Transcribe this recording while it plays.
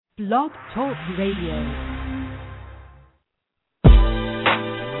Blog Talk Radio.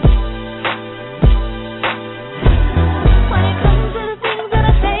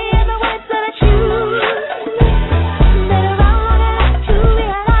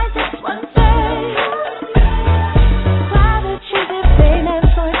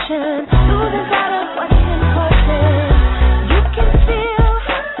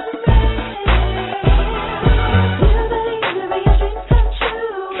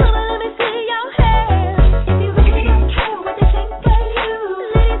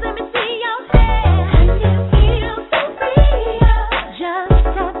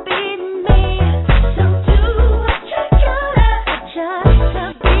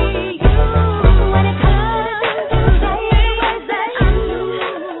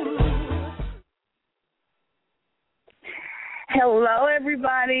 Hello,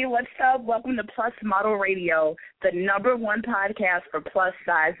 everybody. What's up? Welcome to Plus Model Radio, the #1 podcast for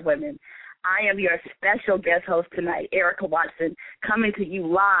plus-size women. I am your special guest host tonight, Erica Watson, coming to you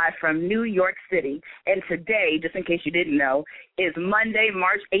live from New York City. And today, just in case you didn't know, is Monday,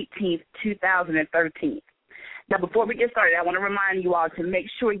 March 18th, 2013. Now, before we get started, I want to remind you all to make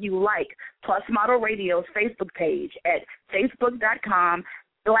sure you like Plus Model Radio's Facebook page at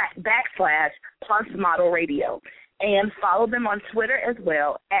facebook.com/Plus Model Radio. And follow them on Twitter as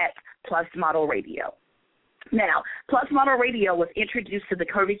well at Plus Model Radio. Now, Plus Model Radio was introduced to the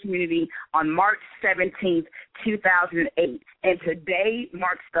curvy community on March 17th, 2008, and today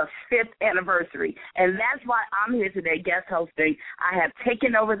marks the 5th anniversary. And that's why I'm here today guest hosting. I have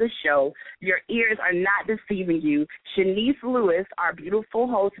taken over the show. Your ears are not deceiving you. Chenese Lewis, our beautiful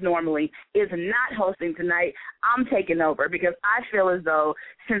host normally, is not hosting tonight. I'm taking over because I feel as though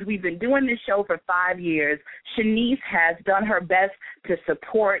since we've been doing this show for 5 years, Chenese has done her best to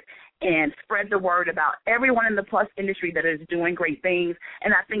support and spread the word about everyone in the plus industry that is doing great things.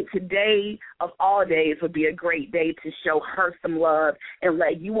 And I think today of all days would be a great day to show her some love and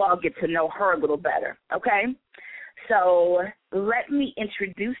let you all get to know her a little better, okay? So let me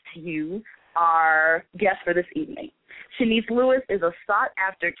introduce to you our guest for this evening. Chenese Lewis is a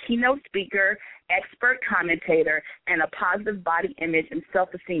sought-after keynote speaker, expert commentator, and a positive body image and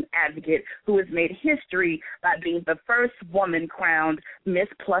self-esteem advocate who has made history by being the first woman crowned Miss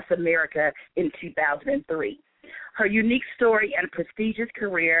Plus America in 2003. Her unique story and prestigious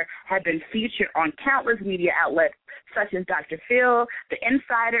career have been featured on countless media outlets such as Dr. Phil, The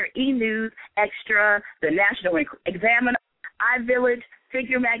Insider, E! News, Extra, The National Examiner, iVillage,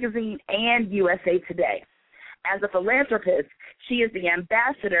 Figure Magazine, and USA Today. As a philanthropist, she is the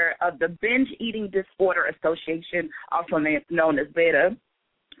ambassador of the Binge Eating Disorder Association, also known as BEDA,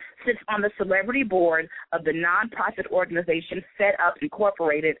 sits on the celebrity board of the nonprofit organization Fed Up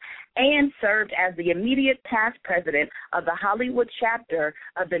Incorporated, and served as the immediate past president of the Hollywood chapter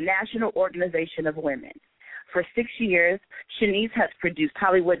of the National Organization of Women. For 6 years, Chenese has produced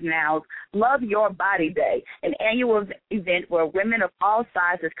Hollywood Now's Love Your Body Day, an annual event where women of all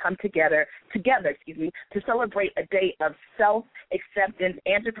sizes come together to celebrate a day of self-acceptance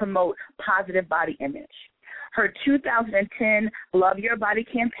and to promote positive body image. Her 2010 Love Your Body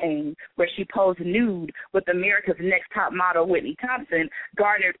campaign, where she posed nude with America's Next Top Model, Whitney Thompson,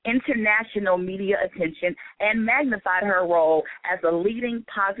 garnered international media attention and magnified her role as a leading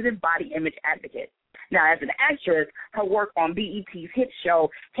positive body image advocate. Now, as an actress, her work on BET's hit show,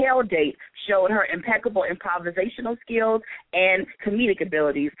 Hell Date, showed her impeccable improvisational skills and comedic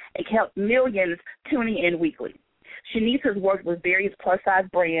abilities and kept millions tuning in weekly. Chenese has worked with various plus-size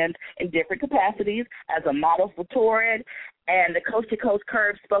brands in different capacities as a model for Torrid and the Coast to Coast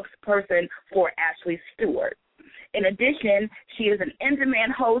Curve spokesperson for Ashley Stewart. In addition, she is an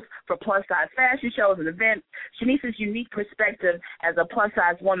in-demand host for plus-size fashion shows and events. Chenese's unique perspective as a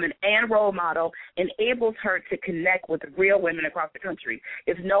plus-size woman and role model enables her to connect with real women across the country.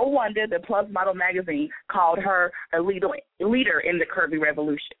 It's no wonder that Plus Model magazine called her a leader in the curvy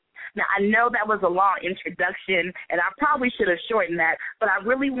revolution. Now, I know that was a long introduction, and I probably should have shortened that, but I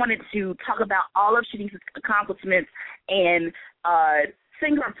really wanted to talk about all of Chenese's accomplishments and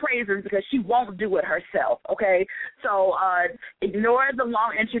sing her praises because she won't do it herself, okay? So ignore the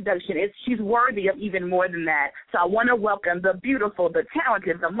long introduction. She's worthy of even more than that. So I want to welcome the beautiful, the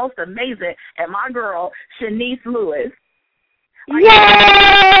talented, the most amazing, and my girl, Chenese Lewis.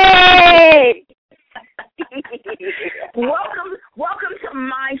 Yay! Welcome to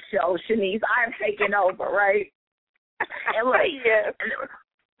my show, Chenese. I have taken over, right? And look, yes.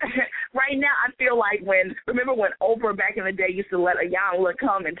 Right now, I feel like remember when Oprah back in the day used to let a young look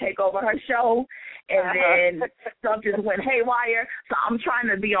come and take over her show, and then stuff just went haywire. So I'm trying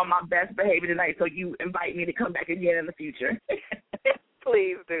to be on my best behavior tonight so you invite me to come back again in the future.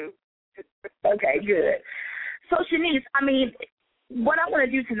 Please do. Okay, good. So, Chenese, I mean, what I want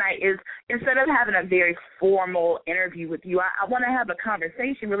to do tonight is, instead of having a very formal interview with you, I want to have a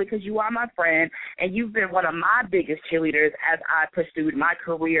conversation, really, because you are my friend, and you've been one of my biggest cheerleaders as I pursued my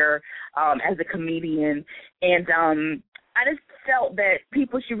career as a comedian. And I just felt that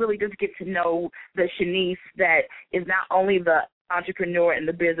people should really just get to know the Chenese that is not only the entrepreneur and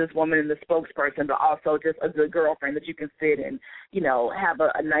the businesswoman and the spokesperson, but also just a good girlfriend that you can sit and, you know, have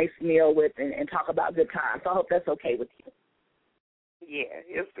a nice meal with and talk about good times. So I hope that's okay with you. Yeah,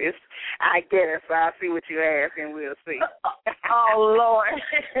 it's I get it, so I'll see what you ask and we'll see. Oh, Lord.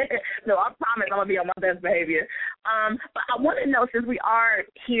 No, I promise I'm going to be on my best behavior. But I want to know, since we are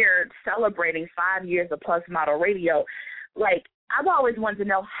here celebrating 5 years of Plus Model Radio, like, I've always wanted to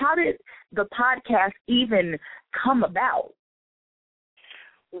know, how did the podcast even come about?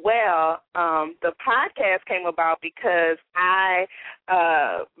 Well, the podcast came about because I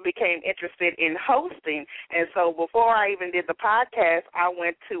became interested in hosting. And so before I even did the podcast, I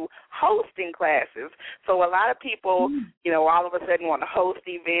went to hosting classes. So a lot of people, you know, all of a sudden want to host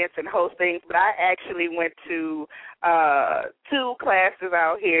events and host things, but I actually went to 2 classes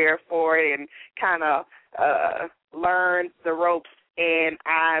out here for it and kind of learned the ropes. And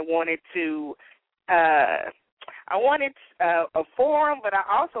I wanted a forum, but I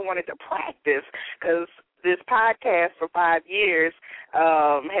also wanted to practice, because this podcast for 5 years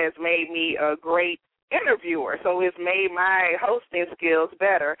has made me a great interviewer. So it's made my hosting skills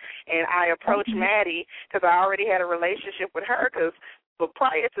better. And I approached Maddie because I already had a relationship with her, but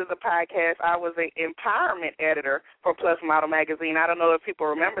prior to the podcast, I was an empowerment editor for Plus Model Magazine. I don't know if people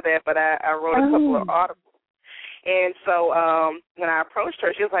remember that, but I wrote a couple of articles. And so when I approached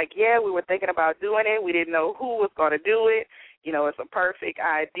her, she was like, yeah, we were thinking about doing it. We didn't know who was going to do it. You know, it's a perfect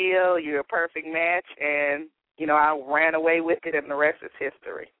ideal. You're a perfect match. And, you know, I ran away with it, and the rest is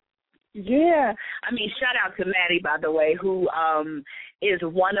history. Yeah. I mean, shout out to Maddie, by the way, who is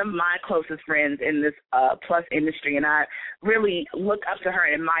one of my closest friends in this Plus industry, and I really look up to her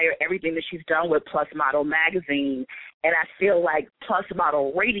and admire everything that she's done with Plus Model Magazine. And I feel like Plus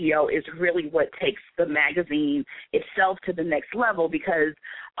Model Radio is really what takes the magazine itself to the next level, because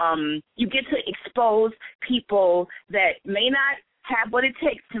you get to expose people that may not have what it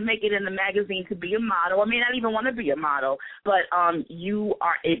takes to make it in the magazine to be a model. I may not even want to be a model, but you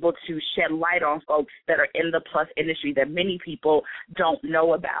are able to shed light on folks that are in the Plus industry that many people don't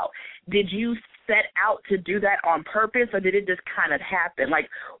know about. Did you set out to do that on purpose, or did it just kind of happen? Like,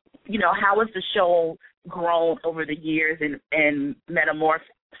 you know, how has the show grown over the years and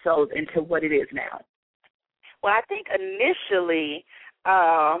metamorphosed into what it is now? Well, I think initially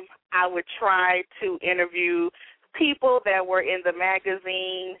I would try to interview people that were in the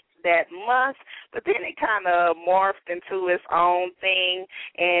magazine that month, but then it kind of morphed into its own thing.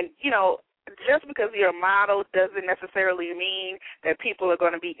 And, you know, just because you're a model doesn't necessarily mean that people are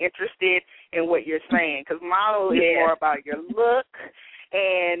going to be interested in what you're saying, because model is more about your look.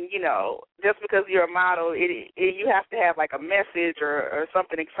 And, you know, just because you're a model, you have to have like a message or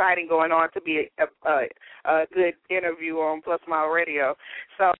something exciting going on to be a good interview on Plus Model Radio.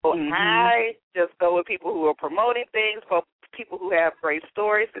 So I just go with people who are promoting things, for people who have great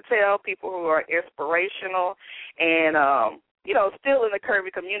stories to tell, people who are inspirational, and, you know, still in the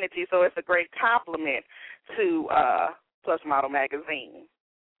curvy community. So it's a great compliment to Plus Model Magazine.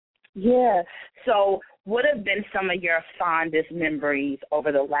 Yeah. So what have been some of your fondest memories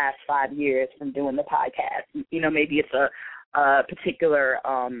over the last 5 years from doing the podcast? You know, maybe it's a particular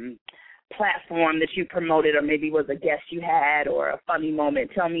platform that you promoted, or maybe it was a guest you had, or a funny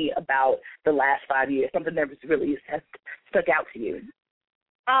moment. Tell me about the last 5 years, something that really has stuck out to you.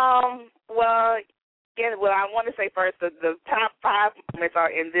 Well, I want to say first the top 5 moments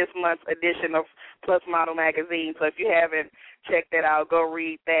are in this month's edition of Plus Model Magazine. So if you haven't checked that out, go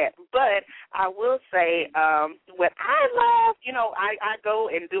read that. But I will say what I love, you know, I go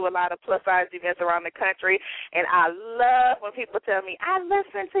and do a lot of plus-size events around the country, and I love when people tell me, I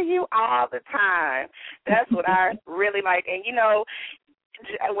listen to you all the time. That's what I really like. And, you know,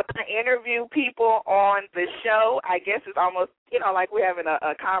 when I interview people on the show, I guess it's almost, you know, like we're having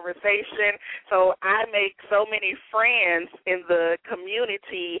a conversation. So I make so many friends in the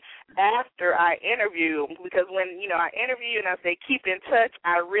community after I interview, because when, you know, I interview and I say keep in touch,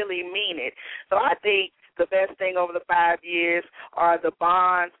 I really mean it. So I think the best thing over the 5 years are the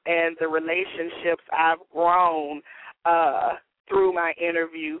bonds and the relationships I've grown through my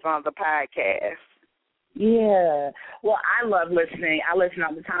interviews on the podcast. Yeah. Well, I love listening. I listen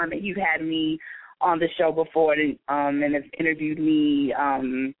all the time, and you've had me on the show before and have interviewed me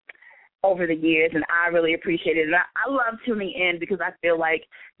over the years, and I really appreciate it. And I love tuning in because I feel like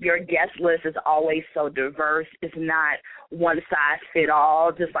your guest list is always so diverse. It's not one size fit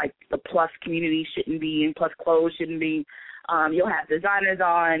all, just like the plus community shouldn't be and plus clothes shouldn't be. You'll have designers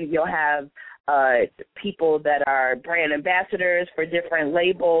on. You'll have people that are brand ambassadors for different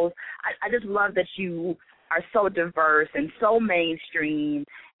labels. I just love that you are so diverse and so mainstream,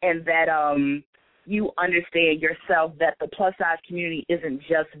 and that you understand yourself that the plus-size community isn't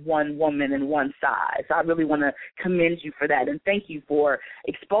just one woman and one size. So I really want to commend you for that, and thank you for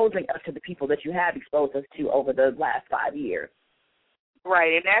exposing us to the people that you have exposed us to over the last 5 years.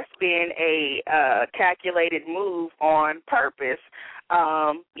 Right, and that's been a calculated move on purpose.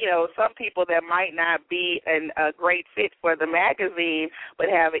 Some people that might not be a great fit for the magazine but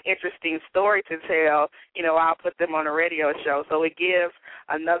have an interesting story to tell, I'll put them on a radio show. So it gives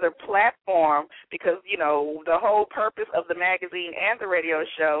another platform because, the whole purpose of the magazine and the radio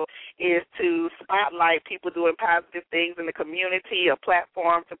show is to spotlight people doing positive things in the community, a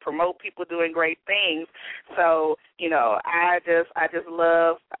platform to promote people doing great things. So, I just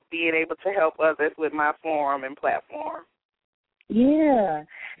love being able to help others with my forum and platform. Yeah.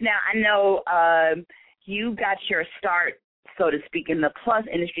 Now, I know you got your start, so to speak, in the plus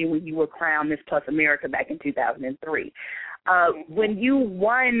industry when you were crowned Miss Plus America back in 2003. When you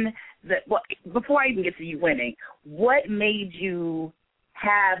won, before I even get to you winning, what made you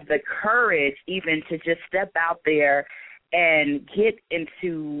have the courage even to just step out there and get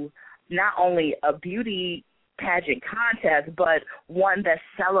into not only a beauty pageant contest, but one that's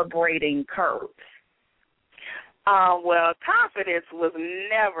celebrating curves? Well, confidence was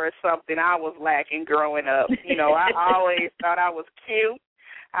never something I was lacking growing up. I always thought I was cute.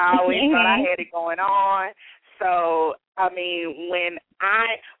 I always thought I had it going on. So, when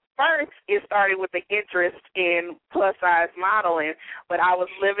it started with the interest in plus-size modeling, but I was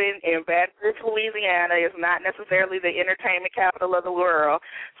living in Baton Rouge, Louisiana. It's not necessarily the entertainment capital of the world,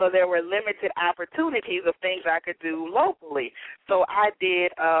 so there were limited opportunities of things I could do locally. So I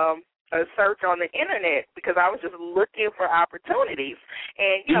did a search on the internet because I was just looking for opportunities.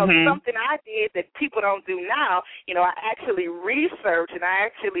 And, something I did that people don't do now, I actually researched and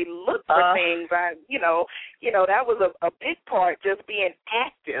I actually looked for things. That was a big part, just being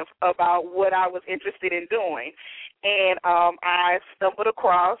active about what I was interested in doing. And I stumbled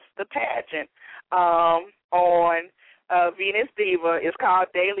across the pageant on Venus Diva. It's called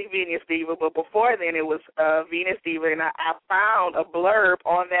Daily Venus Diva, but before then it was Venus Diva, and I found a blurb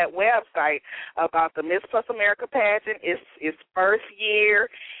on that website about the Miss Plus America pageant. It's first year,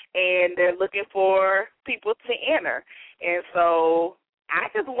 and they're looking for people to enter. And so I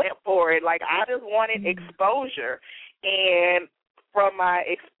just went for it. Like, I just wanted exposure. And from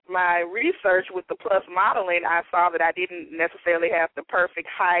my research with the plus modeling, I saw that I didn't necessarily have the perfect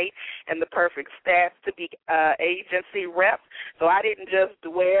height and the perfect stats to be agency rep. So I didn't just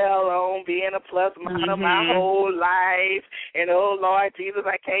dwell on being a plus model my whole life and, oh, Lord Jesus,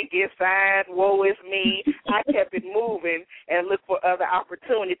 I can't get signed, woe is me. I kept it moving and looked for other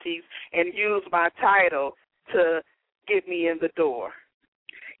opportunities and used my title to get me in the door.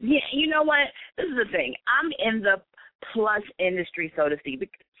 Yeah, you know what? This is the thing. I'm in the plus industry, so to speak,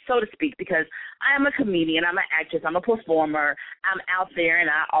 because I am a comedian, I'm an actress, I'm a performer, I'm out there, and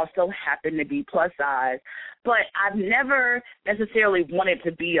I also happen to be plus size. But I've never necessarily wanted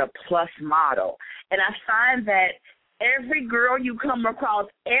to be a plus model. And I find that every girl you come across,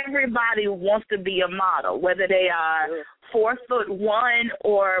 everybody wants to be a model, whether they are 4'1"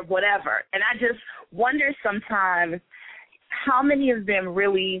 or whatever. And I just wonder sometimes how many of them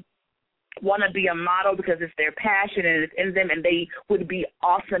really want to be a model because it's their passion and it's in them and they would be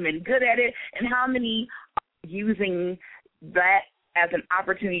awesome and good at it, and how many are using that as an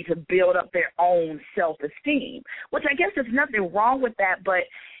opportunity to build up their own self-esteem, which I guess there's nothing wrong with that, but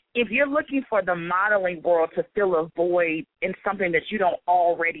if you're looking for the modeling world to fill a void in something that you don't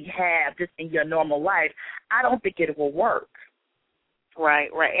already have just in your normal life, I don't think it will work. Right,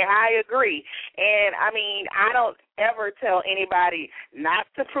 and I agree. And, I don't ever tell anybody not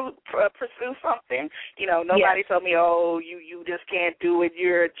to pursue something. Nobody told me, oh, you just can't do it,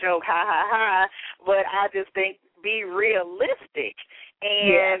 you're a joke, ha, ha, ha. But I just think be realistic.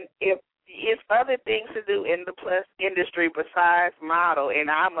 And if it's other things to do in the plus industry besides model,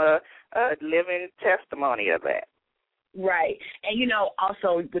 and I'm a living testimony of that. Right. And,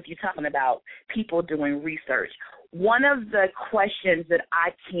 also with you talking about people doing research, one of the questions that I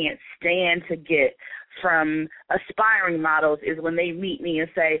can't stand to get from aspiring models is when they meet me and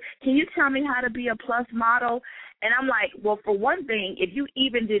say, can you tell me how to be a plus model? And I'm like, well, for one thing, if you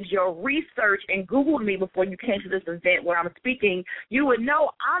even did your research and Googled me before you came to this event where I'm speaking, you would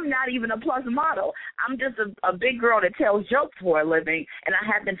know I'm not even a plus model. I'm just a big girl that tells jokes for a living, and I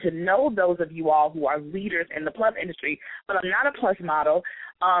happen to know those of you all who are leaders in the plus industry, but I'm not a plus model.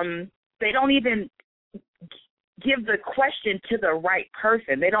 They don't even give the question to the right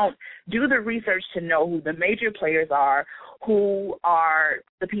person. They don't do the research to know who the major players are, who are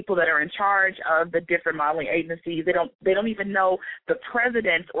the people that are in charge of the different modeling agencies. They don't even know the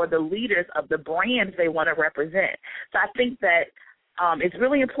presidents or the leaders of the brands they want to represent. So I think that it's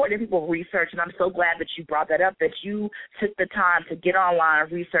really important that people research, and I'm so glad that you brought that up, that you took the time to get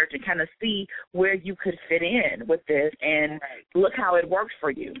online, research, and kind of see where you could fit in with this and look how it works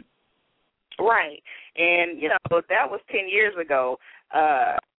for you. Right. And, that was 10 years ago.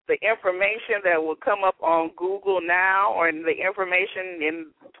 The information that will come up on Google now, or the information in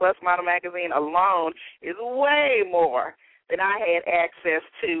Plus Model Magazine alone, is way more than I had access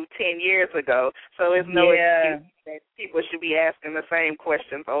to 10 years ago. So it's no excuse that people should be asking the same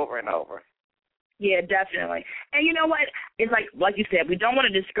questions over and over. Yeah, definitely. And you know what? It's like you said, we don't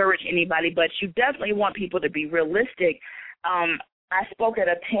want to discourage anybody, but you definitely want people to be realistic. I spoke at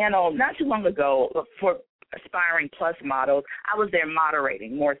a panel not too long ago for aspiring plus models. I was there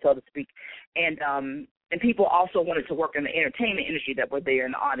moderating, more so to speak, and people also wanted to work in the entertainment industry that were there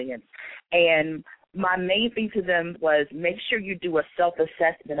in the audience. And my main thing to them was make sure you do a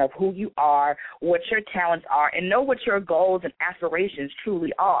self-assessment of who you are, what your talents are, and know what your goals and aspirations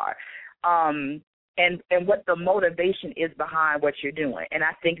truly are. And what the motivation is behind what you're doing. And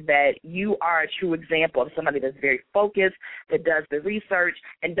I think that you are a true example of somebody that's very focused, that does the research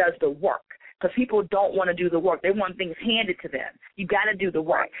and does the work. Because people don't want to do the work. They want things handed to them. You got to do the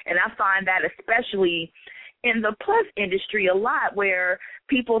work. And I find that especially in the plus industry a lot, where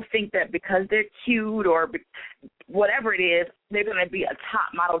people think that because they're cute or whatever it is, they're going to be a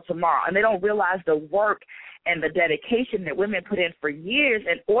top model tomorrow. And they don't realize the work and the dedication that women put in for years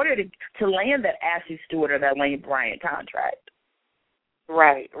in order to land that Ashley Stewart or that Lane Bryant contract.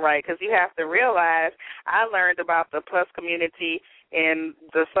 Right, because you have to realize I learned about the plus community in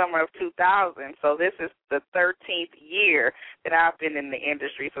the summer of 2000, so this is the 13th year that I've been in the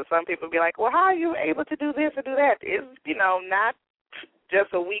industry. So some people be like, well, how are you able to do this or do that? It's, not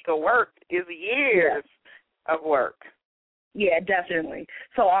just a week of work. It's years of work. Yeah, definitely.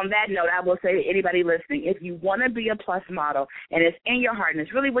 So on that note, I will say to anybody listening, if you want to be a plus model and it's in your heart and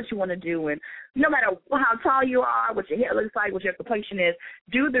it's really what you want to do, and no matter how tall you are, what your hair looks like, what your complexion is,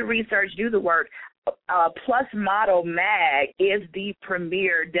 do the research, do the work. Plus Model Mag is the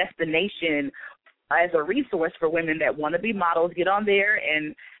premier destination as a resource for women that want to be models. Get on there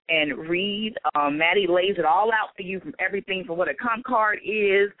and read. Maddie lays it all out for you, from everything from what a comp card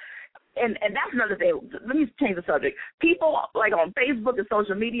is. And that's another thing. Let me change the subject. People, like on Facebook and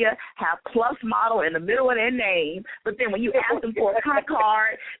social media, have plus model in the middle of their name, but then when you ask them for a comp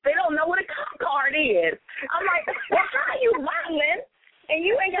card, they don't know what a comp card is. I'm like, well, how are you modeling and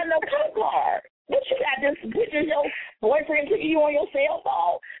you ain't got no comp card? What you got, this picture of your boyfriend putting you on your cell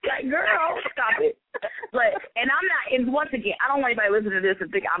phone? Like, girl, stop it. But, and I'm not, and once again, I don't want anybody listening to this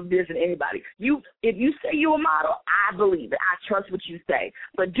and think I'm dissing anybody. If you say you're a model, I believe it. I trust what you say.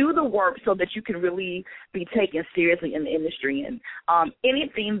 But do the work so that you can really be taken seriously in the industry. And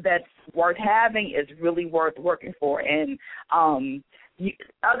anything that's worth having is really worth working for. And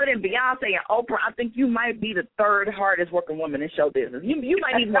other than Beyonce and Oprah, I think you might be the third hardest working woman in show business. You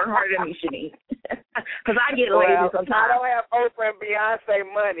might even work harder than me, Chenese, because I get lazy sometimes. I don't have Oprah and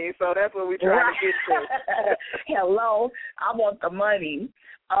Beyonce money, so that's what we're trying to get to. Hello, I want the money.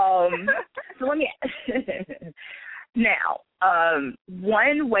 So let me now,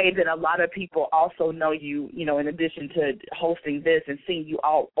 one way that a lot of people also know you, in addition to hosting this and seeing you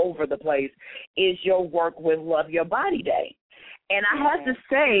all over the place, is your work with Love Your Body Day. And I have to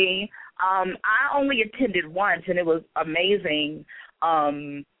say, I only attended once, and it was amazing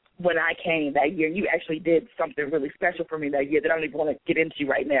when I came that year. You actually did something really special for me that year that I don't even want to get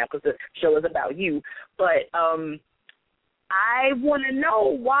into right now because the show is about you. But I want to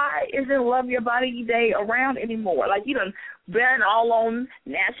know, why isn't Love Your Body Day around anymore? Like, you done been all on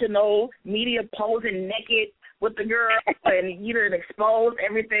national media posing naked with the girl, and you done exposed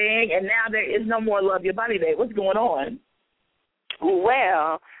everything, and now there is no more Love Your Body Day. What's going on?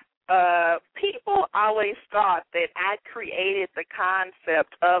 Well, people always thought that I created the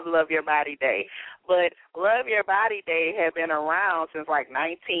concept of Love Your Body Day, but Love Your Body Day had been around since like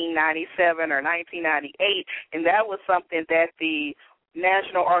 1997 or 1998, and that was something that the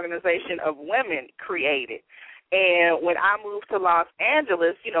National Organization of Women created. And when I moved to Los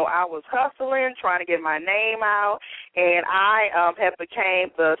Angeles, I was hustling, trying to get my name out, and I had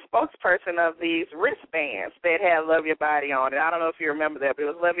became the spokesperson of these wristbands that had Love Your Body on it. I don't know if you remember that, but it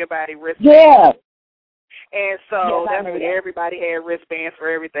was Love Your Body wristbands. Yeah. And so that's when everybody had wristbands for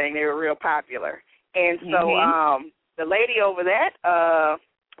everything. They were real popular. And so the lady over that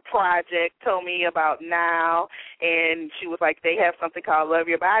project told me about now, and she was like, they have something called Love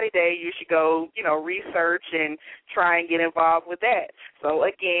Your Body Day. You should go, research and try and get involved with that. So,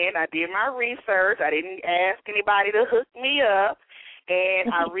 again, I did my research. I didn't ask anybody to hook me up,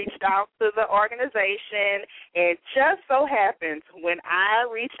 and I reached out to the organization, and just so happens when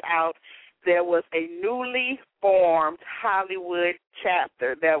I reached out, there was a newly formed Hollywood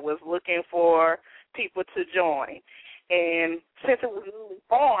chapter that was looking for people to join. And since it was newly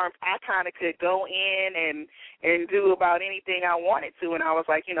formed, I kind of could go in and do about anything I wanted to. And I was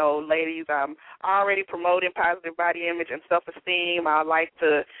like, ladies, I'm already promoting positive body image and self-esteem. I'd like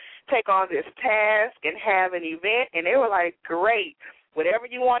to take on this task and have an event. And they were like, great. Whatever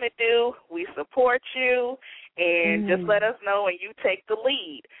you want to do, we support you. And just let us know and you take the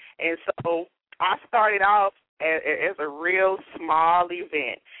lead. And so I started off as a real small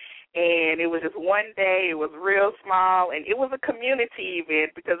event. And it was just one day. It was real small, and it was a community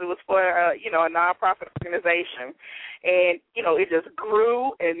event because it was for, a nonprofit organization. And, it just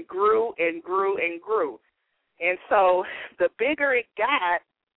grew and grew and grew and grew. And so the bigger it got,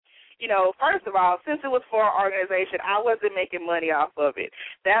 first of all, since it was for an organization, I wasn't making money off of it.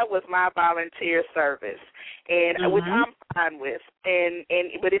 That was my volunteer service, and which I'm fine with.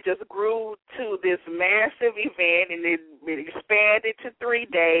 But it just grew to this massive event, and it expanded to 3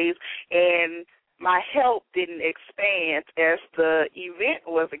 days, and my help didn't expand as the event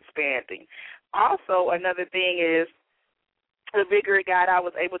was expanding. Also, another thing is, the bigger it got, I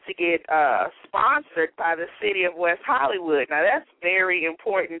was able to get sponsored by the city of West Hollywood. Now, that's very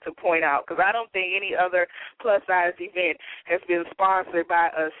important to point out because I don't think any other plus-size event has been sponsored by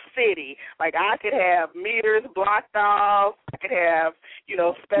a city. Like, I could have meters blocked off. I could have,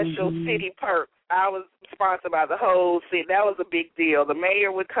 special city perks. I was sponsored by the whole city. That was a big deal. The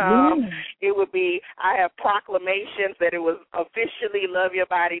mayor would come. It would be, I have proclamations that it was officially Love Your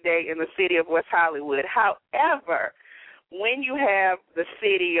Body Day in the city of West Hollywood. However, when you have the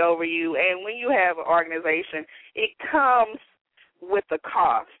city over you and when you have an organization, it comes with a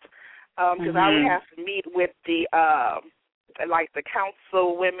cost because I would have to meet with the the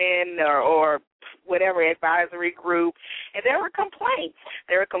council women or whatever advisory group, and there were complaints.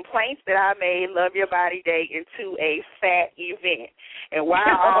 There were complaints that I made Love Your Body Day into a fat event, and why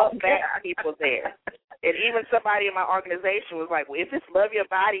are all fat people there? And even somebody in my organization was like, well, if it's Love Your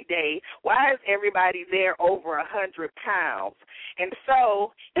Body Day, why is everybody there over 100 pounds? And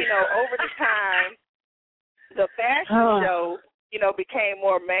so, over the time, the fashion show, became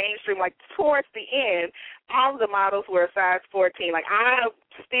more mainstream. Like, towards the end, all of the models were a size 14. Like, I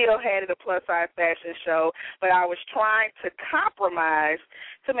still had it a plus-size fashion show, but I was trying to compromise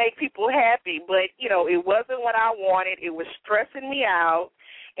to make people happy. But, it wasn't what I wanted. It was stressing me out.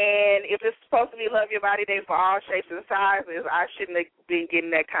 And if it's supposed to be Love Your Body Day for all shapes and sizes, I shouldn't have been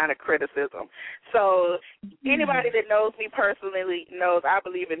getting that kind of criticism. So anybody that knows me personally knows I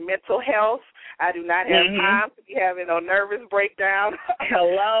believe in mental health. I do not have time to be having a nervous breakdown.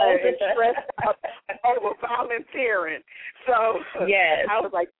 And stressed out over volunteering. So I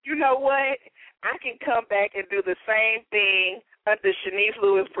was like, you know what? I can come back and do the same thing under Chenese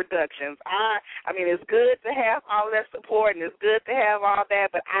Lewis Productions. I mean, it's good to have all that support and it's good to have all that,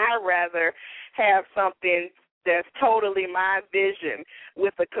 but I'd rather have something that's totally my vision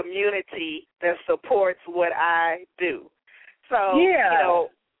with a community that supports what I do. So,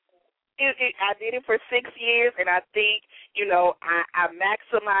 I did it for 6 years, and I think, I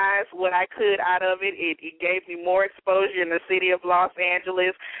maximized what I could out of it. It gave me more exposure in the city of Los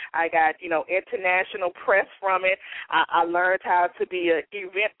Angeles. I got, international press from it. I learned how to be an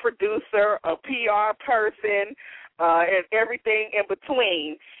event producer, a PR person, and everything in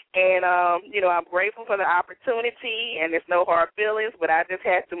between. And, I'm grateful for the opportunity, and there's no hard feelings, but I just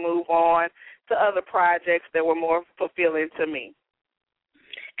had to move on to other projects that were more fulfilling to me.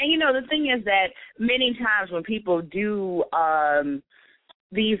 And, the thing is that many times when people do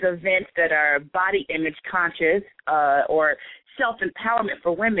these events that are body image conscious or self-empowerment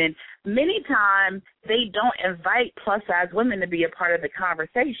for women, many times they don't invite plus-size women to be a part of the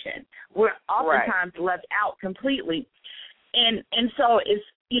conversation. We're oftentimes left out completely. And so it's,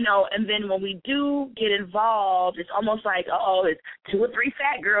 and then when we do get involved, it's almost like, it's 2 or 3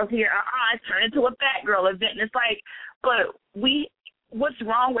 fat girls here. It's turned into a fat girl event. And it's like, but we what's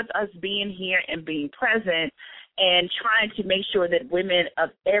wrong with us being here and being present and trying to make sure that women of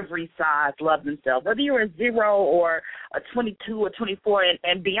every size love themselves, whether you're a 0 or a 22 or 24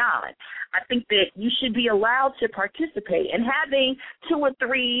 and beyond. I think that you should be allowed to participate, and having 2 or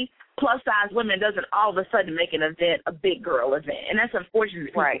 3 plus-size women doesn't all of a sudden make an event a big girl event, and that's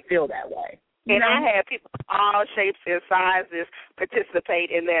unfortunate that people feel that way. And I had people of all shapes and sizes participate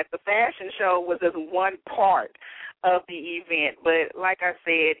in that. The fashion show was just one part of the event. But like I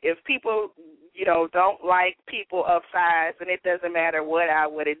said, if people, don't like people of size, and it doesn't matter what I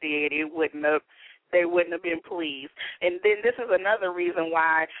would have did, they wouldn't have been pleased. And then this is another reason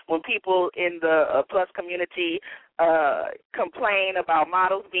why when people in the plus community complain about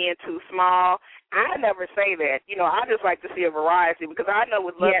models being too small, I never say that. I just like to see a variety, because I know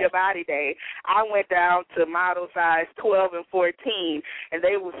with Love Your Body Day, I went down to model size 12 and 14, and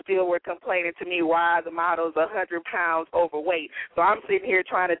they were complaining to me why the model's 100 pounds overweight. So I'm sitting here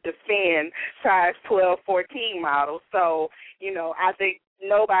trying to defend size 12, 14 models. So, I think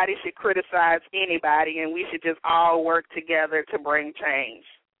nobody should criticize anybody, and we should just all work together to bring change.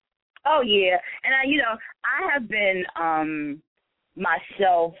 Oh, yeah. And, I have been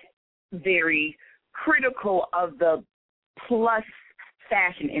myself very critical of the plus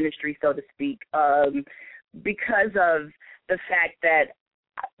fashion industry, so to speak, because of the fact that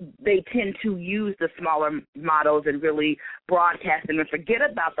they tend to use the smaller models and really broadcast them and forget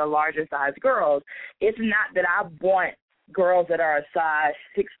about the larger size girls. It's not that I want girls that are a size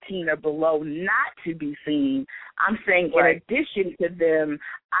 16 or below not to be seen. I'm saying in addition to them,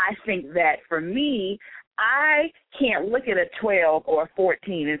 I think that for me, I can't look at a 12 or a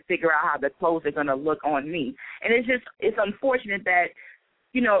 14 and figure out how the clothes are going to look on me. And it's unfortunate that,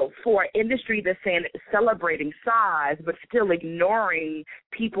 for industry that's saying celebrating size but still ignoring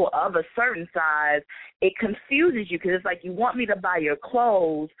people of a certain size, it confuses you, because it's like, you want me to buy your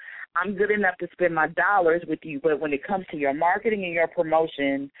clothes, I'm good enough to spend my dollars with you, but when it comes to your marketing and your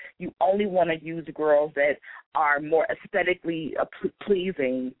promotion, you only want to use girls that are more aesthetically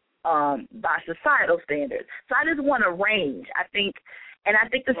pleasing by societal standards. So I just want a range. I think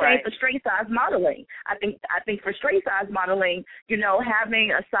the same for straight size modeling. I think for straight size modeling,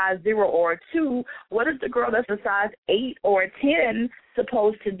 having a size 0 or a 2, what is the girl that's a size 8 or a 10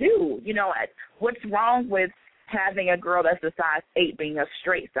 supposed to do? What's wrong with having a girl that's a size 8 being a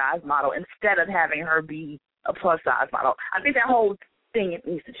straight size model instead of having her be a plus size model? I think that whole thing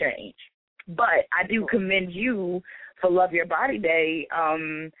needs to change. But I do commend you for Love Your Body Day.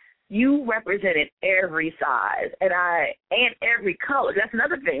 You represented every size and every color. That's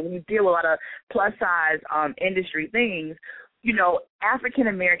another thing. When you deal with a lot of plus size industry things, African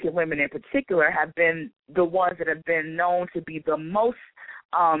American women in particular have been the ones that have been known to be the most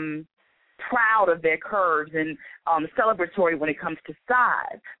proud of their curves and celebratory when it comes to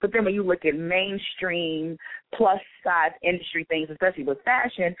size. But then when you look at mainstream plus size industry things, especially with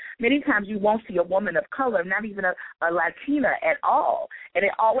fashion, many times you won't see a woman of color, not even a Latina at all. And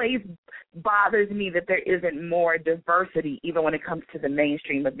it always bothers me that there isn't more diversity even when it comes to the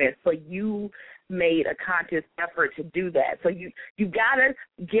mainstream events. So you made a conscious effort to do that. So you got to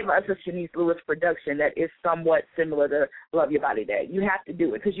give us a Chenese Lewis production that is somewhat similar to Love Your Body Day. You have to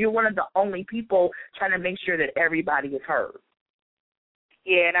do it, because you're one of the only people trying to make sure that everybody is heard.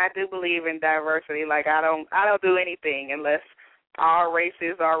 Yeah, and I do believe in diversity. Like, I don't do anything unless all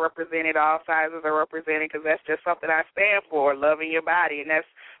races are represented, all sizes are represented, because that's just something I stand for, loving your body, and that's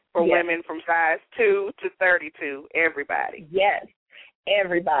for women from size 2 to 32, everybody. Yes.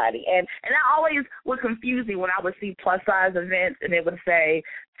 Everybody. And I always was confusing when I would see plus size events and it would say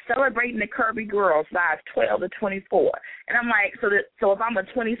celebrating the curvy girl size 12 to 24. And I'm like, so if I'm a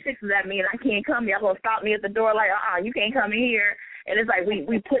 26, does that mean I can't come here? Y'all gonna stop me at the door like, you can't come in here? And it's like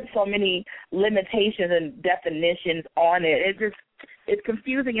we put so many limitations and definitions on it. It's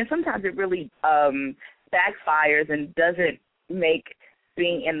confusing, and sometimes it really backfires and doesn't make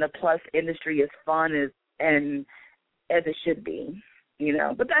being in the plus industry as fun as it should be.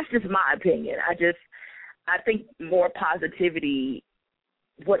 But that's just my opinion. I think more positivity,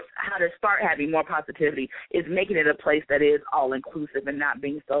 how to start having more positivity is making it a place that is all-inclusive and not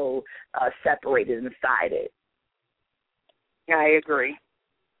being so separated and sided. I agree.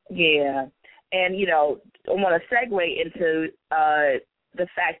 Yeah. And, I want to segue into the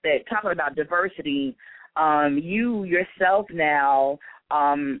fact that talking about diversity, you yourself now,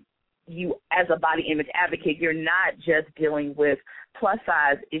 you as a body image advocate, you're not just dealing with plus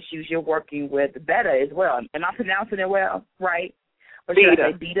size issues, you're working with BETA as well. Am I pronouncing it well, right? Or should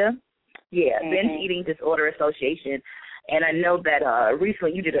I say BETA? Yeah, Binge Eating Disorder Association. And I know that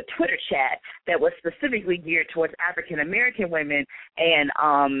recently you did a Twitter chat that was specifically geared towards African American women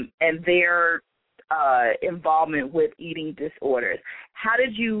and their involvement with eating disorders. How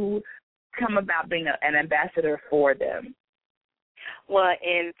did you come about being an ambassador for them? Well,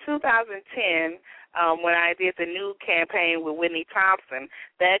 in 2010, when I did the new campaign with Whitney Thompson,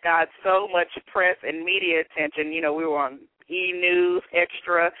 that got so much press and media attention. You know, we were on E! News,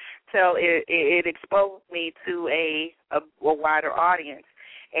 Extra, till it exposed me to a wider audience,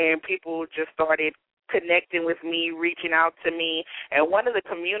 and people just started connecting with me, reaching out to me. And one of the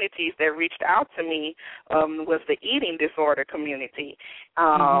communities that reached out to me was the eating disorder community.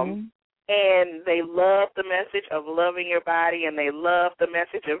 And they love the message of loving your body, and they love the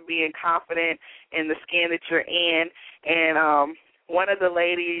message of being confident in the skin that you're in. And one of the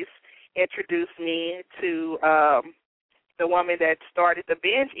ladies introduced me to the woman that started the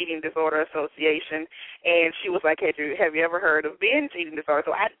Binge Eating Disorder Association, and she was like, have you ever heard of binge eating disorder?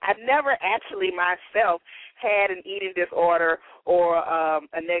 So I never actually myself had an eating disorder or a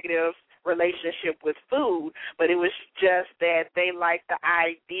negative relationship with food, but it was just that they liked the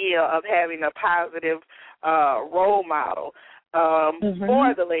idea of having a positive role model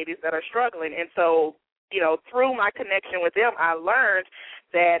for the ladies that are struggling. And so, you know, through my connection with them, I learned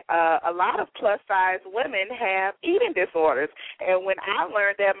that a lot of plus-size women have eating disorders. And when I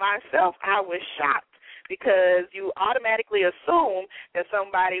learned that myself, I was shocked, because you automatically assume that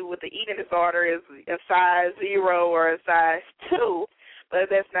somebody with the eating disorder is a size 0 or a size 2, but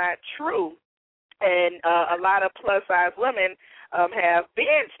that's not true. And a lot of plus-size women have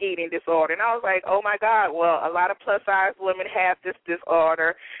binge eating disorder. And I was like, oh, my God, well, a lot of plus-size women have this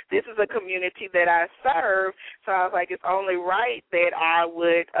disorder. This is a community that I serve. So I was like, it's only right that I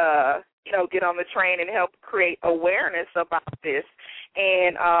would, get on the train and help create awareness about this.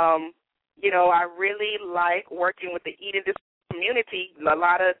 And, I really like working with the eating disorder community. A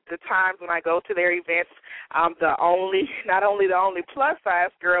lot of the times when I go to their events, I'm not only the only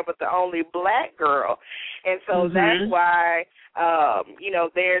plus-size girl, but the only black girl. And so that's why,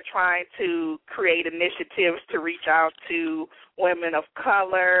 they're trying to create initiatives to reach out to women of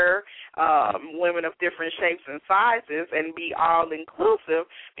color, women of different shapes and sizes, and be all-inclusive,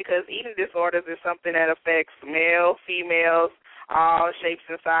 because eating disorders is something that affects male, females, all shapes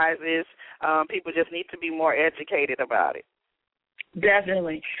and sizes. People just need to be more educated about it.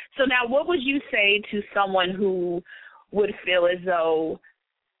 Definitely. So now what would you say to someone who would feel as though,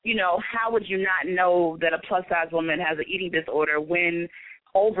 how would you not know that a plus-size woman has an eating disorder when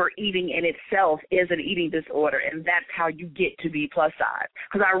overeating in itself is an eating disorder, and that's how you get to be plus-size?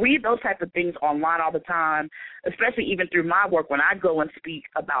 Because I read those types of things online all the time, especially even through my work when I go and speak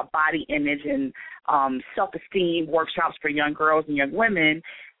about body image and self-esteem workshops for young girls and young women.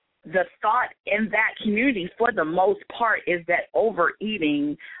 The thought in that community, for the most part, is that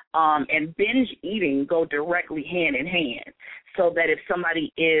overeating and binge eating go directly hand in hand. So that if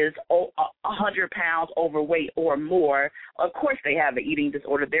somebody is 100 pounds overweight or more, of course they have an eating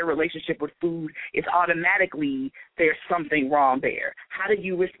disorder. Their relationship with food is automatically, there's something wrong there. How do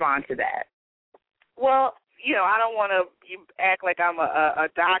you respond to that? Well, I don't want to act like I'm a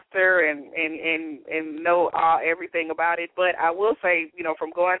doctor and know everything about it, but I will say,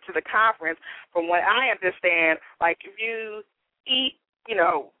 from going to the conference, from what I understand, like if you eat,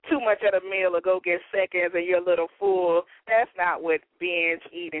 too much at a meal or go get seconds and you're a little full, that's not what binge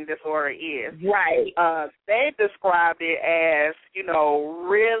eating disorder is. Right. They described it as,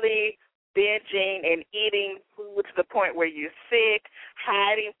 really binging and eating food to the point where you're sick,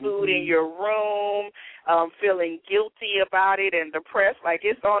 hiding food in your room, feeling guilty about it and depressed. Like,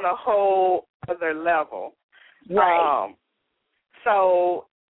 it's on a whole other level. Right. So,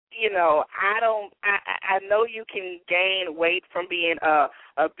 I know you can gain weight from being a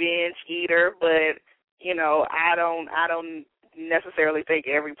binge eater, but, I don't necessarily think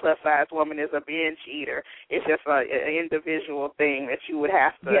every plus-size woman is a binge eater. It's just an individual thing that you would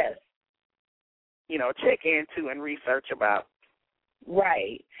have to, check into and research about.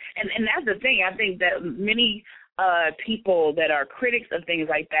 Right. And that's the thing. I think that many people that are critics of things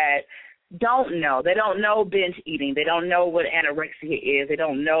like that don't know. They don't know binge eating. They don't know what anorexia is. They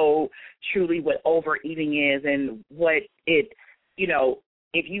don't know truly what overeating is and what it,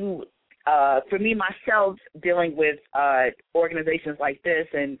 if you, for me, myself, dealing with organizations like this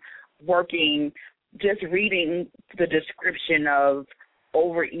and working, just reading the description of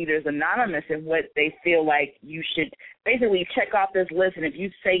Overeaters Anonymous and what they feel like you should basically check off this list. And if you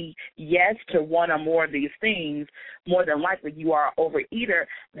say yes to one or more of these things, more than likely you are an overeater.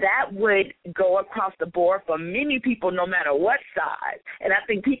 That would go across the board for many people, no matter what size. And I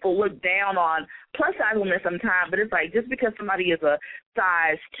think people look down on plus-size women sometimes, but it's like just because somebody is a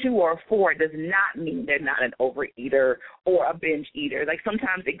size 2 or 4 does not mean they're not an overeater or a binge eater. Like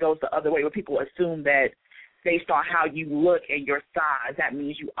sometimes it goes the other way where people assume that based on how you look and your size, that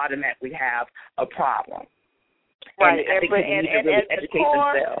means you automatically have a problem. Right. And I think people need to really educate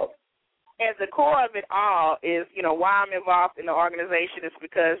themselves. At the core of it all is, why I'm involved in the organization is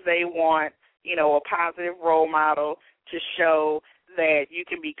because they want, a positive role model to show that you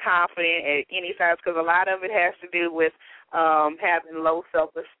can be confident at any size, because a lot of it has to do with having low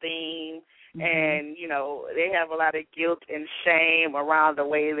self-esteem, and, they have a lot of guilt and shame around the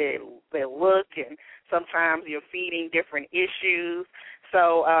way they look, and sometimes you're feeding different issues.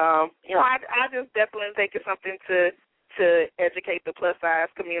 So, I just definitely think it's something to educate the plus-size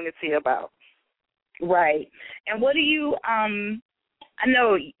community about. Right. And what do you I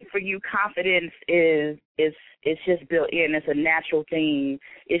know for you, confidence is just built in. It's a natural thing.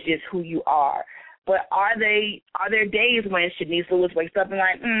 It's just who you are. But are there days when Chenese Lewis wakes up and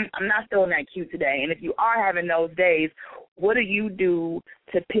like, I'm not feeling that cute today? And if you are having those days, what do you do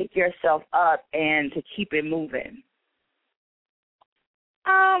to pick yourself up and to keep it moving?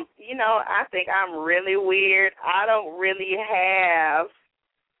 I think I'm really weird. I don't really have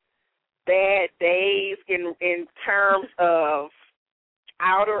bad days in terms of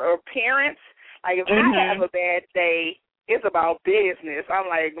outer appearance. Like if I have a bad day, it's about business. I'm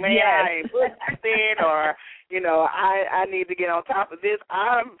like, man, I ain't boosted, or I need to get on top of this.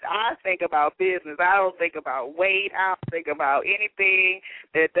 I think about business. I don't think about weight. I don't think about anything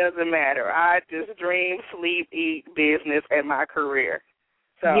that doesn't matter. I just dream, sleep, eat business and my career.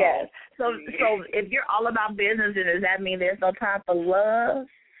 So, yes. So if you're all about business, then does that mean there's no time for love?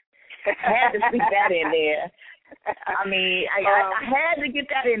 I had to sneak that in there. I mean, I had to get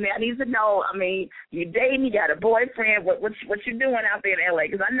that in there. I need to know. I mean, you dating, you got a boyfriend. What you doing out there in L.A.?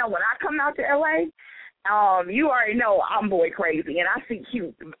 Because I know when I come out to L.A., you already know I'm boy crazy, and I see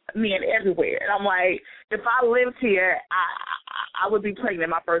cute men everywhere. And I'm like, if I lived here, I would be pregnant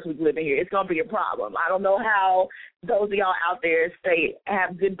my first week living here. It's gonna be a problem. I don't know how those of y'all out there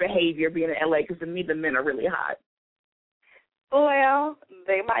have good behavior being in LA, because to me the men are really hot. Well,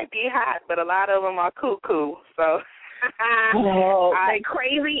 they might be hot, but a lot of them are cuckoo. So they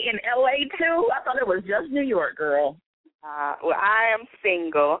crazy in LA too? I thought it was just New York, girl. Well, I am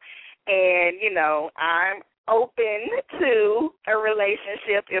single. And, I'm open to a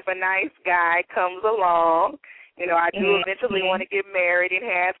relationship if a nice guy comes along. I do eventually want to get married and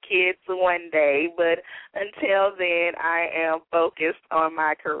have kids one day, but until then, I am focused on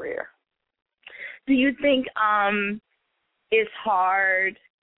my career. Do you think it's hard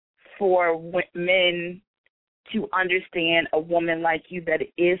for men to understand a woman like you that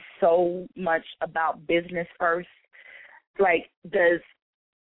it is so much about business first? Like, does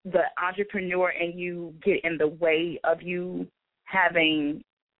the entrepreneur in you get in the way of you having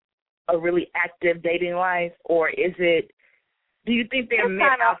a really active dating life, or is it? Do you think there are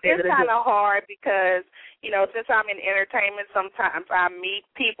men out there that it's kind of hard because since I'm in entertainment, sometimes I meet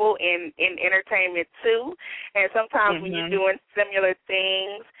people in entertainment too, and sometimes when you're doing similar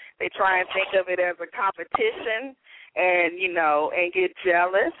things, they try and think of it as a competition, and and get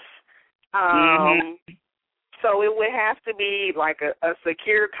jealous. So it would have to be like a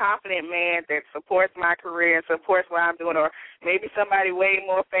secure, confident man that supports my career and supports what I'm doing, or maybe somebody way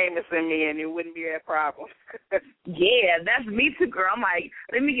more famous than me, and it wouldn't be that problem. Yeah, that's me too, girl. I'm like,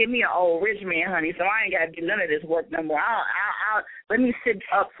 let me get me an old rich man, honey, so I ain't got to do none of this work no more. Let me sit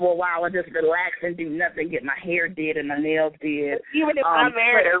up for a while and just relax and do nothing, get my hair did and my nails did. Even if I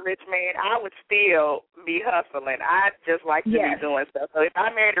married a rich man, I would still be hustling. I just like to be doing stuff. So if I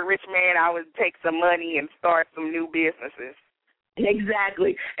married a rich man, I would take some money and start some new businesses.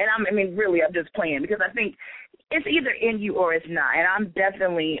 Exactly. And really, I'm just playing, because I think it's either in you or it's not. And I'm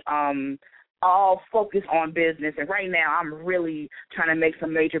definitely all focused on business. And right now I'm really trying to make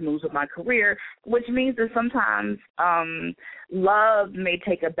some major moves with my career, which means that sometimes love may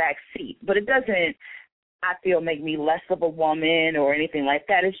take a back seat. But it doesn't, I feel, make me less of a woman or anything like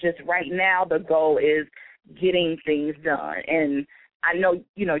that. It's just right now the goal is getting things done. And I know,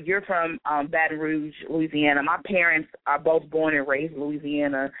 you're from Baton Rouge, Louisiana. My parents are both born and raised in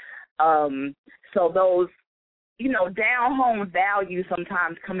Louisiana. So those, down home values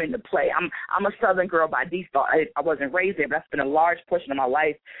sometimes come into play. I'm a Southern girl by default. I wasn't raised there, but I spent a large portion of my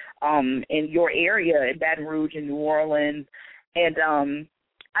life in your area, in Baton Rouge and New Orleans. And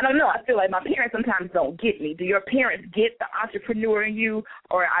I don't know. I feel like my parents sometimes don't get me. Do your parents get the entrepreneur in you,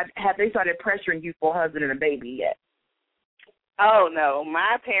 or have they started pressuring you for a husband and a baby yet? Oh, no.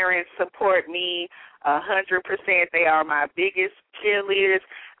 My parents support me 100%. They are my biggest cheerleaders.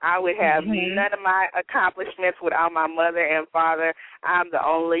 I would have none of my accomplishments without my mother and father. I'm the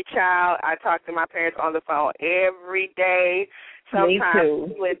only child. I talk to my parents on the phone every day,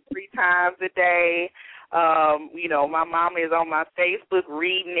 sometimes 2 and 3 times a day. You know, my mom is on my Facebook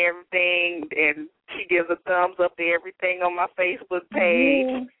reading everything, and she gives a thumbs up to everything on my Facebook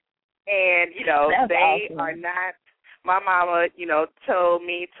page. And, you know, that's they awesome. are not. My mama, you know, told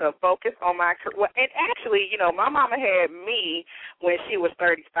me to focus on my career. Well, and actually, you know, my mama had me when she was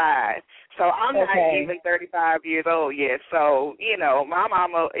 35. So I'm not even 35 years old yet. So, you know, my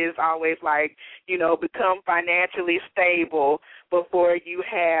mama is always like, you know, become financially stable before you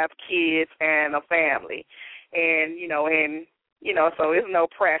have kids and a family. And, so it's no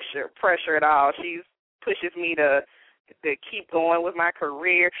pressure at all. She pushes me to keep going with my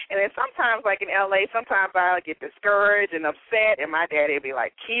career. And then sometimes, like in L.A., sometimes I'll get discouraged and upset, and my daddy will be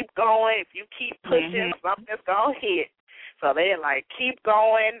like, keep going. If you keep pushing, something's going to hit. So they're like, keep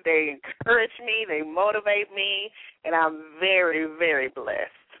going. They encourage me. They motivate me, and I'm very, very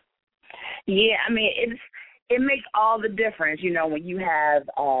blessed. Yeah, I mean, it makes all the difference, you know, when you have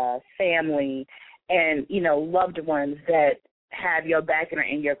family and, you know, loved ones that have your back and are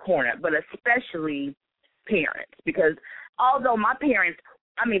in your corner, but especially parents, because although my parents,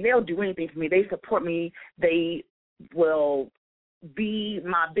 I mean, they'll do anything for me. They support me. They will be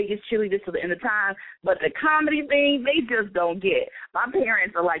my biggest cheerleaders to the end of time, but the comedy thing, they just don't get. My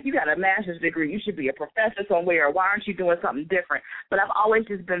parents are like, you got a master's degree. You should be a professor somewhere. Why aren't you doing something different? But I've always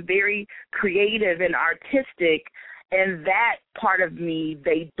just been very creative and artistic, and that part of me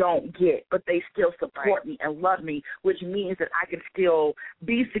they don't get, but they still support me and love me, which means that I can still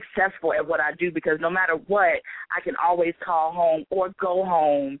be successful at what I do, because no matter what, I can always call home or go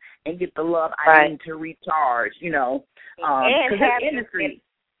home and get the love I need to recharge, you know. And industry.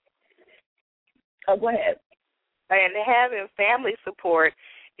 Oh, go ahead. And having family support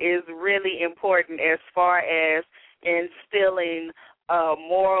is really important as far as instilling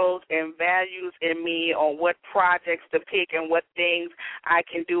morals and values in me on what projects to pick and what things I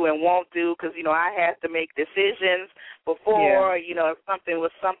can do and won't do, because, you know, I have to make decisions before, you know, if something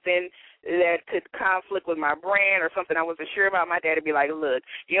was something that could conflict with my brand or something I wasn't sure about, my dad would be like, look,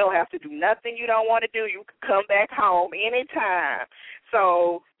 you don't have to do nothing you don't want to do. You can come back home anytime.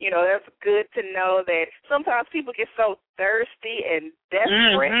 So, you know, that's good to know that sometimes people get so thirsty and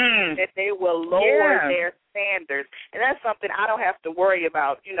desperate that they will lower their standards. And that's something I don't have to worry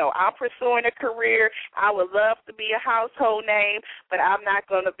about. You know, I'm pursuing a career. I would love to be a household name, but I'm not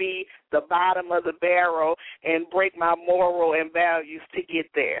going to be the bottom of the barrel and break my moral and values to get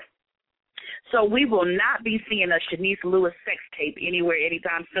there. So we will not be seeing a Chenese Lewis sex tape anywhere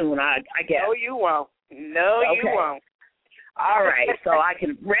anytime soon, I guess. No, you won't. No, you won't. All right, so I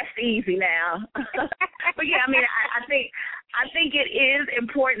can rest easy now. But yeah, I mean, I think it is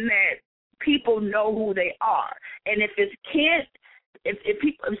important that people know who they are, and if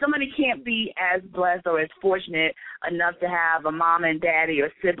somebody can't be as blessed or as fortunate enough to have a mom and daddy or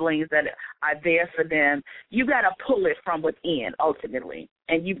siblings that are there for them, you got to pull it from within ultimately,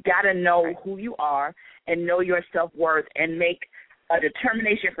 and you've got to know who you are and know your self-worth and make a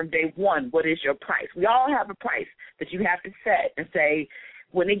determination from day one, what is your price? We all have a price that you have to set and say,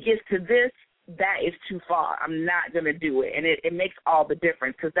 when it gets to this, that is too far. I'm not going to do it. And it makes all the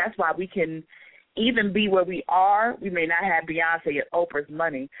difference, because that's why we can even be where we are. We may not have Beyonce and Oprah's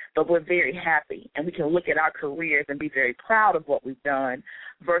money, but we're very happy. And we can look at our careers and be very proud of what we've done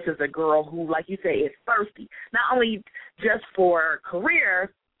versus a girl who, like you say, is thirsty, not only just for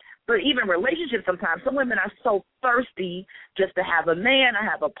career, but even relationships sometimes. Some women are so thirsty just to have a man or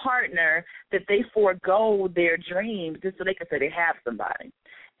have a partner that they forego their dreams just so they can say they have somebody.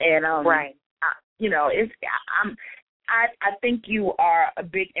 And, I think you are a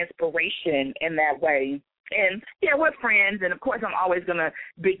big inspiration in that way. And, yeah, we're friends, and, of course, I'm always going to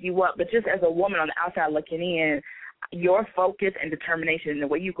big you up. But just as a woman on the outside looking in, your focus and determination and the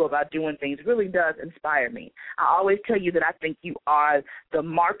way you go about doing things really does inspire me. I always tell you that I think you are the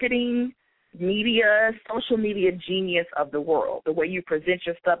marketing, media, social media genius of the world. The way you present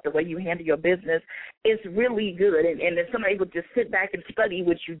your stuff, the way you handle your business is really good. And if somebody would just sit back and study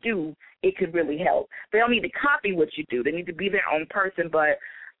what you do, it could really help. They don't need to copy what you do. They need to be their own person. But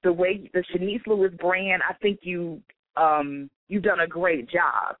the way the Chenese Lewis brand, I think you've done a great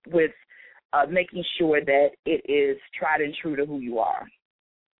job with making sure that it is tried and true to who you are.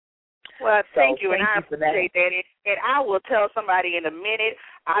 Well, thank you, and I for that. appreciate that. And I will tell somebody in a minute,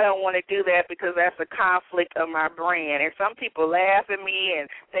 I don't want to do that because that's a conflict of my brand. And some people laugh at me and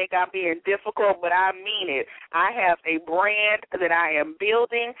think I'm being difficult, but I mean it. I have a brand that I am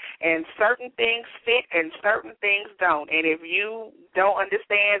building, and certain things fit and certain things don't. And if you don't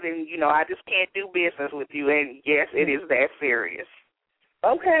understand, then, I just can't do business with you. And, yes, it is that serious.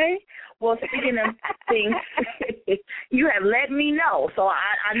 Okay. Well, speaking of things, you have let me know, so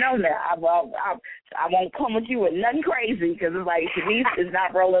I know now. I won't come with you with nothing crazy because it's like Chenese is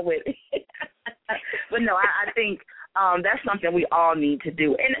not rolling with it. But no, I think that's something we all need to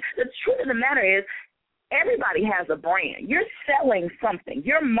do. And the truth of the matter is, everybody has a brand. You're selling something.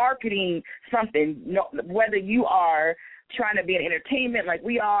 You're marketing something, whether you are trying to be in entertainment like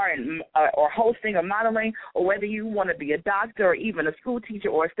we are and or hosting or modeling, or whether you want to be a doctor or even a school teacher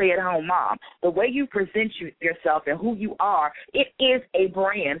or a stay-at-home mom. The way you present yourself and who you are, it is a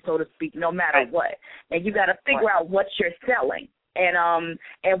brand, so to speak, no matter what. And you got to figure out what you're selling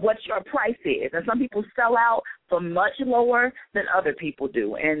and what your price is. And some people sell out for much lower than other people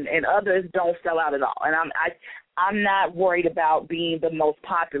do, and others don't sell out at all. And I'm not worried about being the most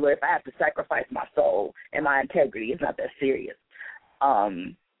popular if I have to sacrifice my soul and my integrity. It's not that serious.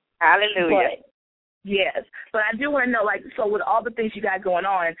 Hallelujah. But, yes. But I do want to know, so with all the things you got going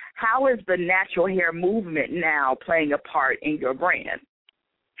on, how is the natural hair movement now playing a part in your brand?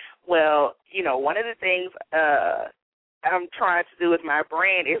 Well, one of the things I'm trying to do with my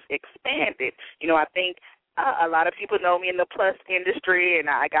brand is expand it. I think a lot of people know me in the plus industry, and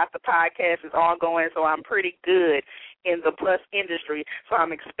I got the podcast. It's ongoing, so I'm pretty good in the plus industry. So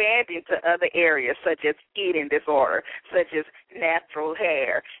I'm expanding to other areas such as eating disorder, such as natural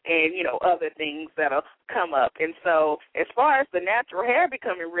hair, and, other things that'll come up. And so as far as the natural hair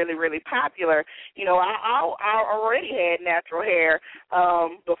becoming really, really popular, I already had natural hair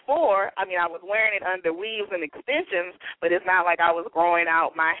before. I mean, I was wearing it under weaves and extensions, but it's not like I was growing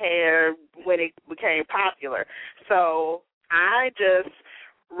out my hair when it became popular. So I just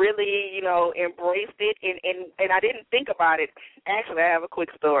really, embraced it, and I didn't think about it. Actually, I have a quick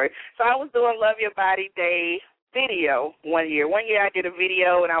story. So I was doing Love Your Body Day video one year. One year I did a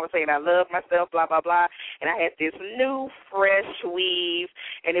video, and I was saying I love myself, blah, blah, blah, and I had this new, fresh weave,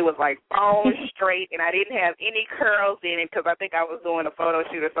 and it was like bone straight, and I didn't have any curls in it because I think I was doing a photo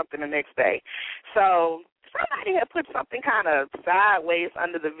shoot or something the next day. So somebody had put something kind of sideways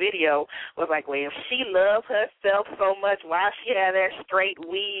under the video, was like, well, if she loved herself so much, why she had that straight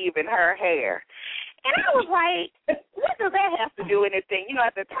weave in her hair? And I was like, what does that have to do with anything?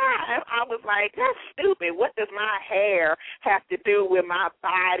 At the time, I was like, that's stupid. What does my hair have to do with my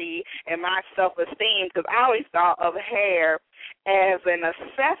body and my self-esteem? Because I always thought of hair as an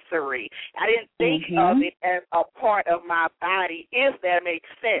accessory. I didn't think of it as a part of my body, if that makes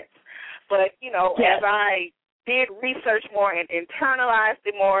sense. But, as I did research more and internalized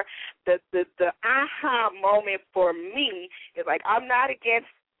it more, the aha moment for me is like, I'm not against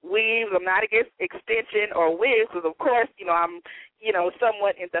weaves, I'm not against extension or wigs, because of course, I'm,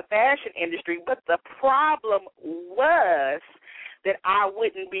 somewhat in the fashion industry, but the problem was that I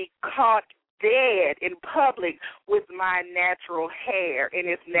wouldn't be caught dead in public with my natural hair in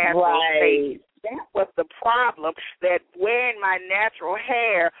its natural state. That was the problem, that wearing my natural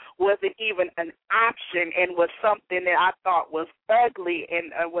hair wasn't even an option and was something that I thought was ugly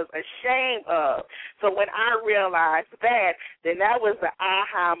and was ashamed of. So when I realized that, then that was the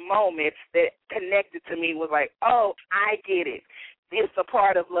aha moment that connected to me, was like, oh, I get it. It's a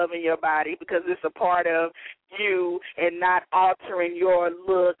part of loving your body because it's a part of you and not altering your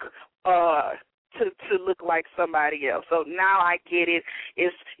look to look like somebody else. So now I get it.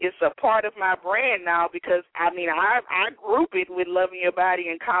 It's a part of my brand now because, I group it with loving your body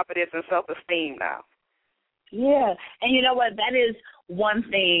and confidence and self-esteem now. Yeah. And you know what? That is one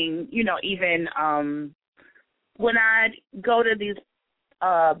thing, even when I go to these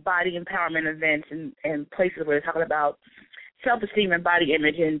body empowerment events and places where they're talking about self-esteem and body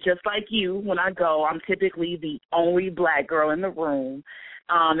image, and just like you, when I go, I'm typically the only black girl in the room.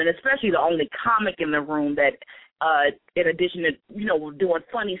 And especially the only comic in the room that, in addition to, doing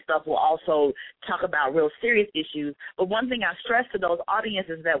funny stuff, will also talk about real serious issues. But one thing I stress to those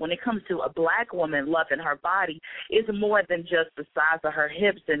audiences is that when it comes to a black woman loving her body, it's more than just the size of her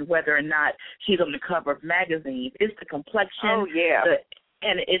hips and whether or not she's on the cover of magazines. It's the complexion. Oh, yeah.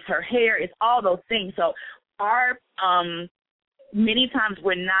 And it's her hair. It's all those things. So our many times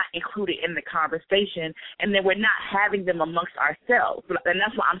we're not included in the conversation, and then we're not having them amongst ourselves. And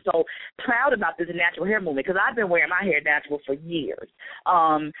that's why I'm so proud about this natural hair movement, because I've been wearing my hair natural for years.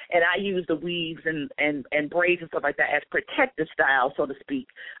 And I use the weaves and braids and stuff like that as protective style, so to speak,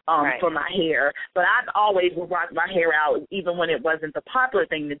 for my hair. But I've always would rock my hair out, even when it wasn't the popular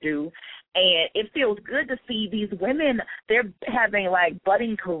thing to do. And it feels good to see these women, they're having, like,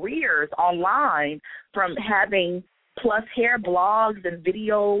 budding careers online from having plus hair blogs and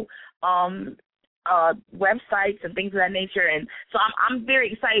video websites and things of that nature. And so I'm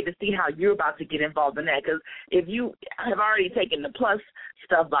very excited to see how you're about to get involved in that, because if you have already taken the plus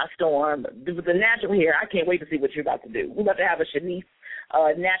stuff by storm, with the natural hair, I can't wait to see what you're about to do. We're about to have a Chenese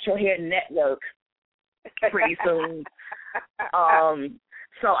natural hair network pretty soon.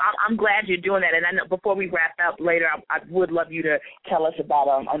 So I'm glad you're doing that. And I know before we wrap up later, I would love you to tell us about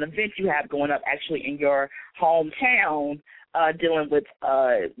an event you have going up actually in your hometown dealing with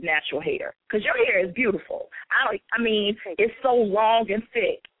natural hair. Because your hair is beautiful. I mean, it's so long and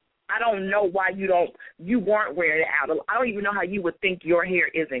thick. I don't know why you weren't wearing it out. I don't even know how you would think your hair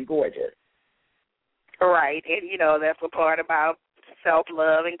isn't gorgeous. Right. And, that's a part about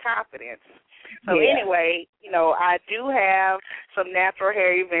self-love and confidence. So anyway, I do have some natural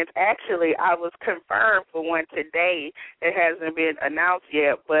hair events. Actually, I was confirmed for one today. It hasn't been announced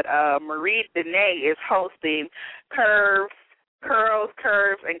yet, but Marie Dene is hosting Curls,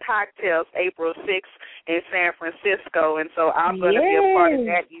 and Cocktails April 6th in San Francisco, and so I'm going to be a part of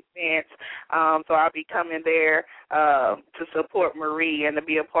that event. So I'll be coming there to support Marie and to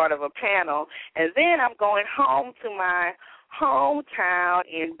be a part of a panel. And then I'm going home to my hometown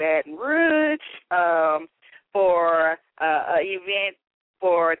in Baton Rouge for an event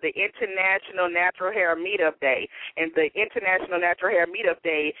for the International Natural Hair Meetup Day. And the International Natural Hair Meetup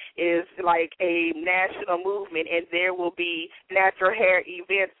Day is like a national movement, and there will be natural hair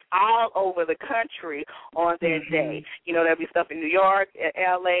events all over the country on that day. There'll be stuff in New York,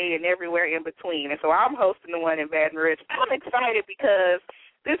 L.A., and everywhere in between. And so I'm hosting the one in Baton Rouge. I'm excited because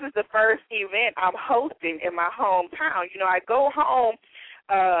this is the first event I'm hosting in my hometown. I go home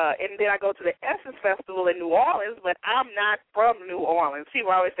and then I go to the Essence Festival in New Orleans, but I'm not from New Orleans.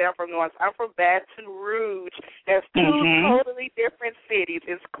 People always say I'm from New Orleans. I'm from Baton Rouge. There's two totally different cities.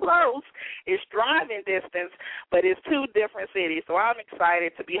 It's close. It's driving distance, but it's two different cities. So I'm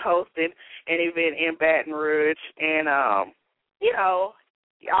excited to be hosting an event in Baton Rouge. And,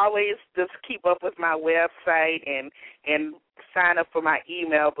 always just keep up with my website and sign up for my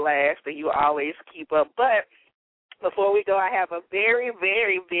email blast, and you always keep up. But before we go, I have a very,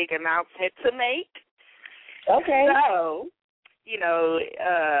 very big announcement to make. Okay. So,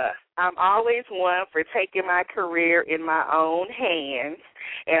 I'm always one for taking my career in my own hands,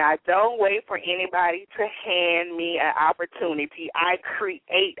 and I don't wait for anybody to hand me an opportunity. I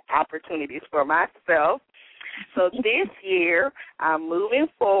create opportunities for myself. So this year, I'm moving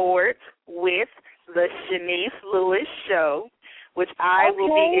forward with the Chenese Lewis Show, which I will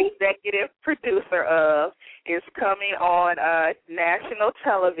be executive producer of. It's coming on national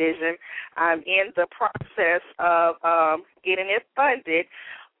television. I'm in the process of getting it funded.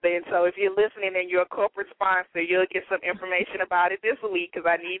 And so if you're listening and you're a corporate sponsor, you'll get some information about it this week because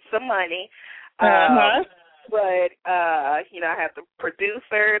I need some money. But, I have the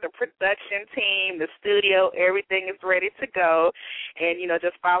producer, the production team, the studio, everything is ready to go. And,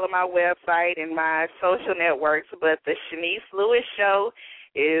 just follow my website and my social networks. But the Chenese Lewis Show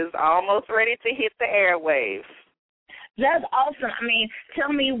is almost ready to hit the airwaves. That's awesome. I mean,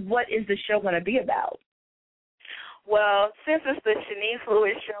 tell me, what is the show going to be about? Well, since it's the Chenese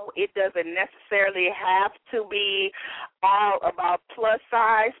Lewis Show, it doesn't necessarily have to be all about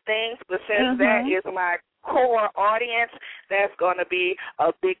plus-size things, but since that is my core audience, that's going to be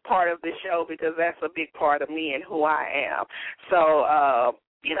a big part of the show because that's a big part of me and who I am. So,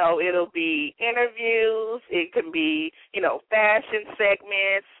 it'll be interviews, it can be, fashion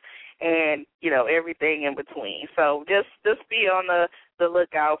segments, and, everything in between. So just be on the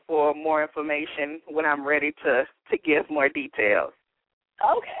lookout for more information when I'm ready to give more details.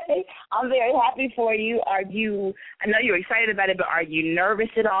 Okay. I'm very happy for you. I know you're excited about it, but are you nervous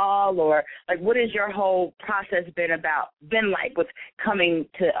at all? Or, what has your whole process been like with coming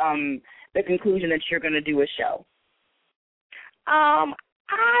to the conclusion that you're going to do a show?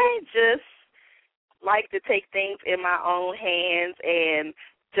 I just like to take things in my own hands and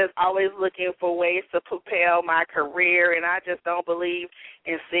just always looking for ways to propel my career, and I just don't believe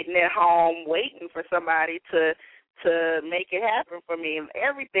in sitting at home waiting for somebody to to make it happen for me. And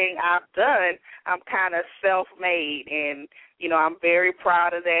everything I've done, I'm kind of self-made, and, you know, I'm very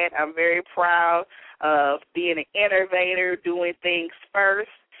proud of that. I'm very proud of being an innovator, doing things first,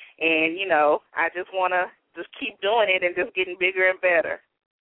 and, you know, I just want to just keep doing it and just getting bigger and better.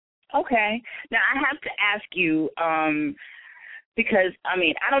 Okay. Now, I have to ask you, because, I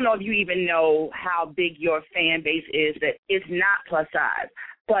mean, I don't know if you even know how big your fan base is that is not plus size,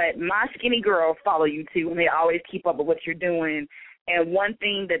 but my skinny girls follow you too, and they always keep up with what you're doing. And one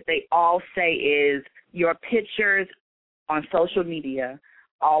thing that they all say is your pictures on social media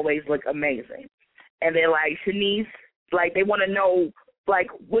always look amazing. And they're like, Chenese, like, they want to know,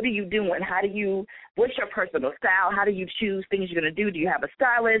 like, what are you doing? What's your personal style? How do you choose things you're going to do? Do you have a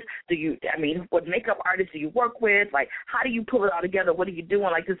stylist? What makeup artist do you work with? Like, how do you pull it all together? What are you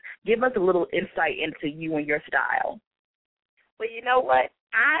doing? Like, just give us a little insight into you and your style. Well, you know what?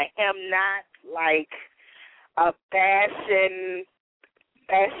 I am not like a fashionista.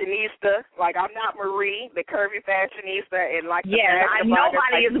 Like, I'm not Marie, the curvy fashionista, and like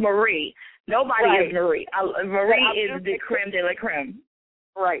nobody is Marie. Nobody is Marie. Marie is the creme de la creme.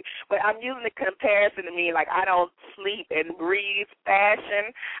 Right. But I'm using the comparison to me, like, I don't sleep and breathe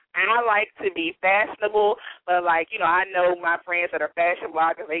fashion. I like to be fashionable, but, like, you know, I know my friends that are fashion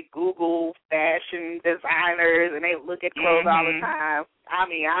bloggers, they Google fashion designers, and they look at clothes all the time. I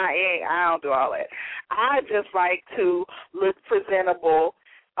mean, I don't do all that. I just like to look presentable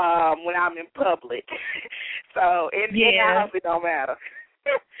when I'm in public. So it honestly don't matter.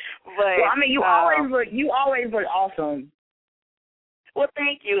 But I mean, you always look awesome. Well,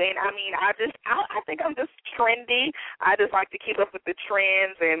 thank you. And, I mean, I think I'm just trendy. I just like to keep up with the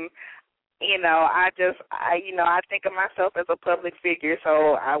trends. And, you know, I think of myself as a public figure.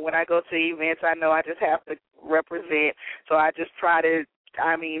 So when I go to events, I know I just have to represent. So I just try to,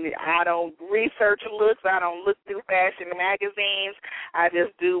 I don't research looks. I don't look through fashion magazines. I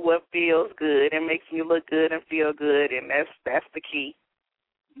just do what feels good and makes me look good and feel good. And that's the key.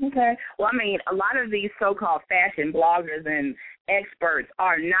 Okay. Well, I mean, a lot of these so-called fashion bloggers and experts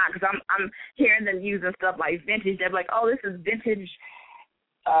are not, because I'm hearing them using stuff like vintage. They're like, oh, this is vintage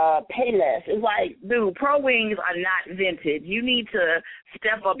Payless. It's like, dude, Pro Wings are not vintage. You need to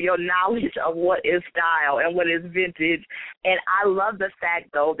step up your knowledge of what is style and what is vintage. And I love the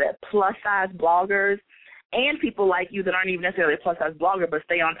fact, though, that plus-size bloggers and people like you that aren't even necessarily a plus-size blogger but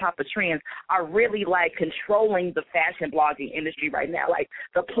stay on top of trends are really, like, controlling the fashion blogging industry right now. Like,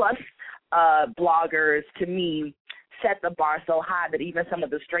 the plus bloggers, to me, set the bar so high that even some of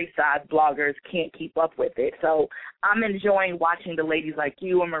the straight-size bloggers can't keep up with it. So I'm enjoying watching the ladies like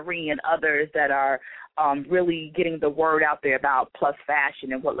you and Marie and others that are really getting the word out there about plus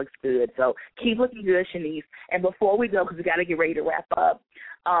fashion and what looks good. So keep looking good, Chenese. And before we go, because we got to get ready to wrap up,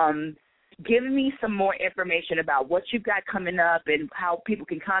 give me some more information about what you've got coming up and how people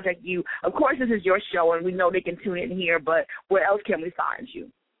can contact you. Of course, this is your show, and we know they can tune in here, but where else can we find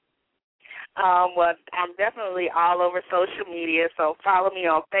you? Well, I'm definitely all over social media, so follow me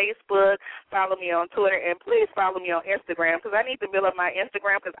on Facebook, follow me on Twitter, and please follow me on Instagram, because I need to build up my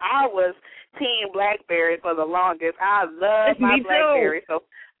Instagram, because I was Team Blackberry for the longest. I love my Blackberry, so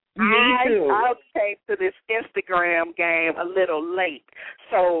I came to this Instagram game a little late.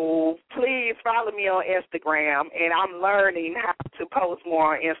 So please follow me on Instagram, and I'm learning how to post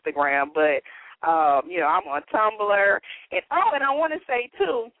more on Instagram. But, I'm on Tumblr. And I want to say,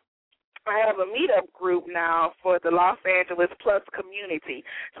 too, I have a meetup group now for the Los Angeles Plus community.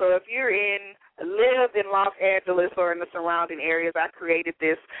 So if you live in Los Angeles or in the surrounding areas, I created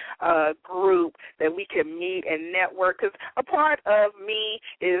this group that we can meet and network. Because a part of me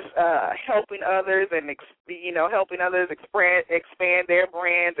is helping others and helping others expand their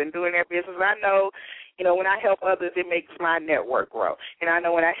brands and doing their business. I know, when I help others, it makes my network grow. And I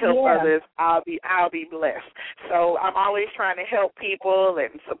know when I help others, I'll be blessed. So I'm always trying to help people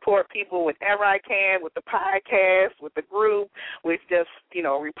and support people whenever I can, with the podcast, with the group, with just,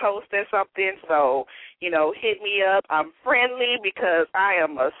 reposting something. So, hit me up. I'm friendly because I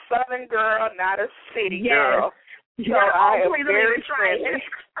am a Southern girl, not a city girl. So I am very friendly.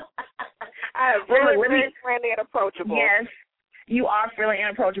 I am very friendly and approachable. Yes. You are friendly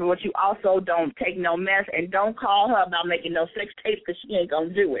and approachable, but you also don't take no mess, and don't call her about making no sex tapes because she ain't going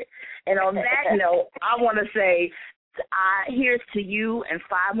to do it. And on that note, I want to say here's to you and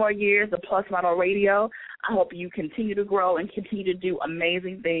 5 more years of Plus Model Radio. I hope you continue to grow and continue to do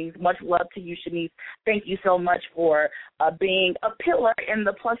amazing things. Much love to you, Chenese. Thank you so much for being a pillar in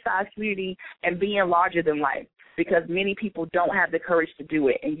the plus-size community and being larger than life. because many people don't have the courage to do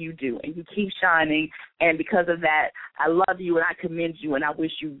it, and you do, and you keep shining. And because of that, I love you and I commend you, and I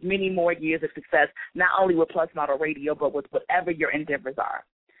wish you many more years of success, not only with Plus Model Radio, but with whatever your endeavors are.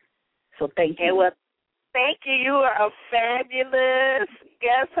 So thank you. Well, thank you. You are a fabulous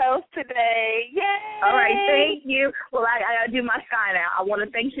guest host today. Yay! All right, thank you. Well, I do my sign out. I want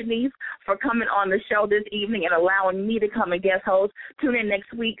to thank Chenese for coming on the show this evening and allowing me to come and guest host. Tune in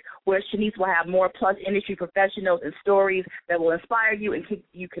next week where Chenese will have more Plus industry professionals and stories that will inspire you and keep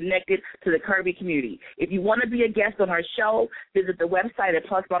you connected to the Kirby community. If you want to be a guest on our show, visit the website at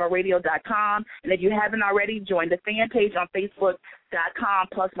plusmodelradio.com. And if you haven't already, join the fan page on Facebook.com,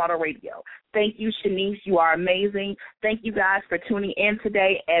 Plus Model Radio. Thank you, Chenese. You are amazing. Thank you guys for tuning in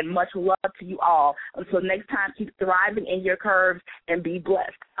today, and much love to you all. Until next time, keep thriving in your curves and be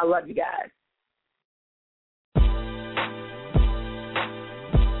blessed. I love you guys.